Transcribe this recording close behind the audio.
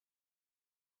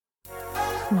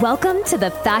Welcome to the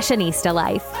Fashionista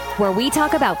life, where we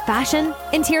talk about fashion,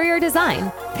 interior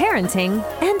design, parenting,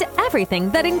 and everything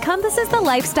that encompasses the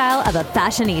lifestyle of a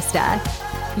fashionista.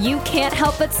 You can't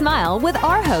help but smile with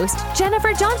our host,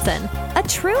 Jennifer Johnson, a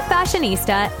true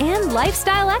fashionista and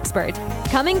lifestyle expert,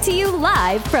 coming to you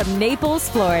live from Naples,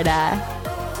 Florida.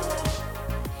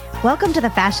 Welcome to the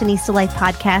Fashionista Life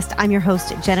podcast. I'm your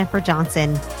host, Jennifer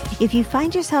Johnson. If you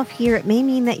find yourself here, it may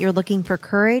mean that you're looking for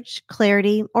courage,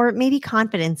 clarity, or maybe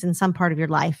confidence in some part of your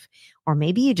life. Or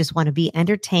maybe you just want to be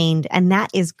entertained, and that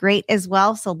is great as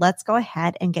well. So let's go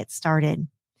ahead and get started.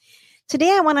 Today,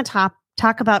 I want to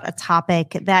talk about a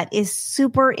topic that is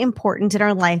super important in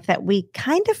our life that we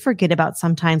kind of forget about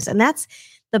sometimes, and that's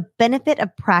the benefit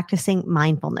of practicing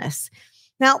mindfulness.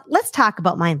 Now, let's talk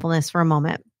about mindfulness for a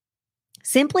moment.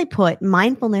 Simply put,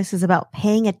 mindfulness is about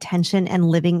paying attention and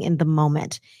living in the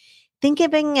moment. Thinking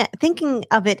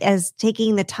of it as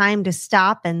taking the time to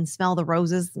stop and smell the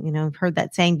roses. You know, I've heard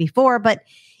that saying before, but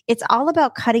it's all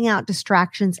about cutting out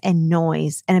distractions and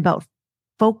noise and about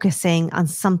focusing on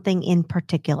something in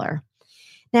particular.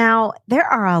 Now, there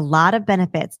are a lot of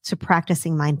benefits to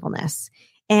practicing mindfulness.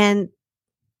 And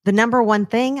the number one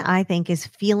thing I think is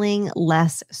feeling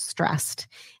less stressed.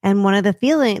 And one of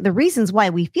the reasons why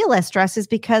we feel less stressed is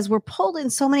because we're pulled in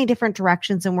so many different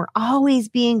directions and we're always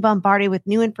being bombarded with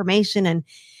new information and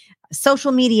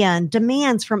social media and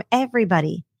demands from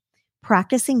everybody.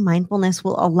 Practicing mindfulness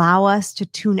will allow us to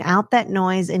tune out that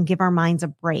noise and give our minds a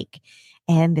break.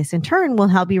 And this in turn will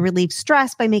help you relieve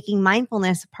stress by making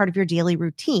mindfulness part of your daily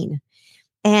routine.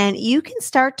 And you can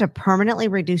start to permanently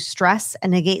reduce stress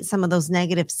and negate some of those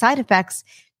negative side effects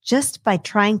just by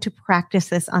trying to practice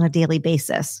this on a daily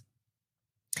basis.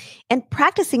 And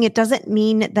practicing it doesn't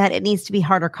mean that it needs to be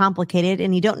hard or complicated,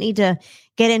 and you don't need to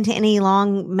get into any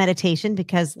long meditation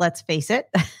because let's face it,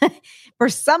 for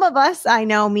some of us, I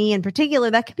know me in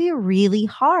particular, that could be really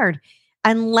hard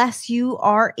unless you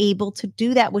are able to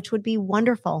do that, which would be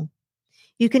wonderful.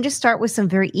 You can just start with some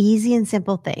very easy and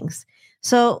simple things.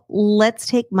 So let's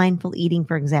take mindful eating,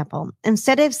 for example.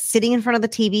 Instead of sitting in front of the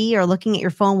TV or looking at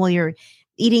your phone while you're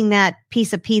eating that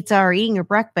piece of pizza or eating your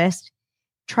breakfast,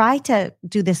 try to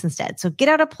do this instead. So get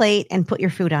out a plate and put your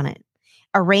food on it.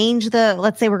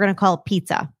 Let's say we're going to call it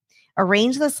pizza.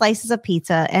 Arrange the slices of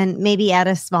pizza and maybe add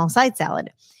a small side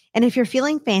salad. And if you're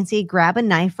feeling fancy, grab a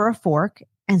knife or a fork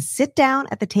and sit down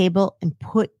at the table and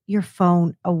put your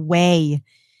phone away.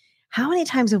 How many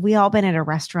times have we all been at a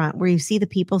restaurant where you see the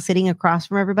people sitting across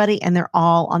from everybody and they're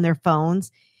all on their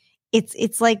phones?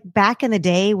 It's like back in the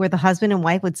day where the husband and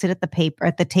wife would sit at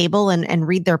the table and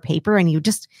read their paper, and you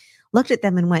just looked at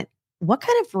them and went, what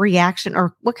kind of reaction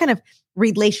or what kind of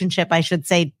relationship, I should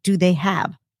say, do they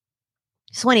have?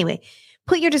 So anyway,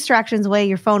 put your distractions away,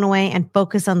 your phone away, and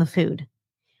focus on the food.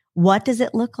 What does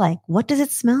it look like? What does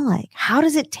it smell like? How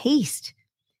does it taste?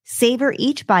 Savor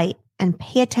each bite and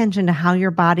pay attention to how your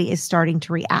body is starting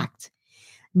to react.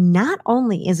 Not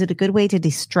only is it a good way to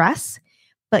de-stress,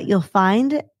 but you'll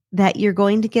find that you're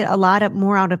going to get a lot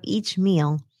more out of each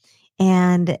meal.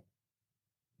 And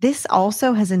this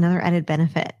also has another added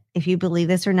benefit. If you believe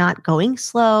this or not, going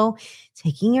slow,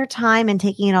 taking your time and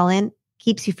taking it all in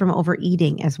keeps you from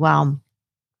overeating as well.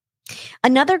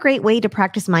 Another great way to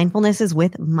practice mindfulness is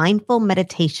with mindful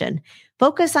meditation.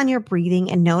 Focus on your breathing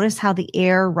and notice how the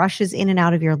air rushes in and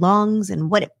out of your lungs and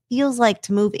what it feels like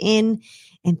to move in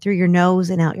and through your nose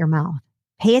and out your mouth.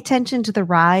 Pay attention to the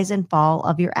rise and fall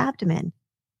of your abdomen.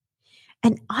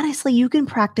 And honestly, you can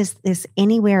practice this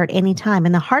anywhere at any time.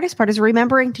 And the hardest part is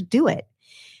remembering to do it.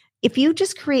 If you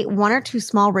just create one or two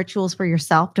small rituals for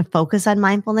yourself to focus on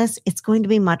mindfulness, it's going to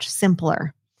be much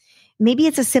simpler. Maybe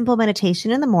it's a simple meditation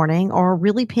in the morning or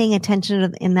really paying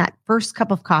attention in that first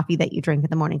cup of coffee that you drink in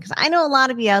the morning. Because I know a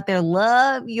lot of you out there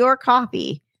love your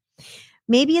coffee.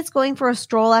 Maybe it's going for a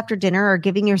stroll after dinner or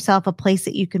giving yourself a place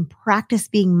that you can practice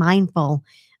being mindful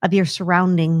of your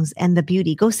surroundings and the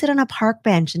beauty. Go sit on a park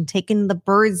bench and take in the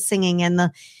birds singing and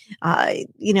the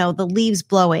leaves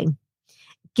blowing.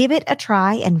 Give it a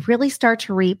try and really start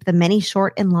to reap the many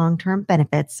short and long-term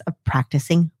benefits of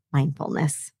practicing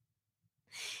mindfulness.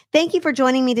 Thank you for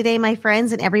joining me today, my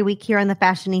friends, and every week here on The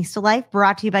Fashionista Life,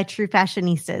 brought to you by True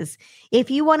Fashionistas.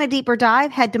 If you want a deeper dive,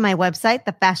 head to my website,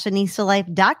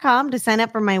 thefashionistalife.com, to sign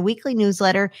up for my weekly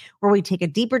newsletter where we take a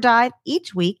deeper dive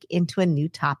each week into a new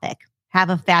topic. Have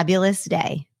a fabulous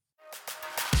day.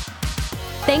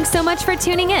 Thanks so much for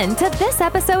tuning in to this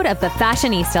episode of The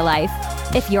Fashionista Life.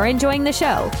 If you're enjoying the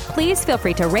show, please feel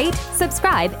free to rate,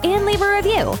 subscribe, and leave a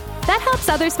review. That helps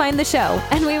others find the show,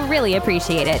 and we really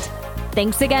appreciate it.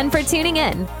 Thanks again for tuning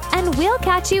in, and we'll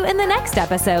catch you in the next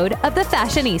episode of The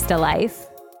Fashionista Life.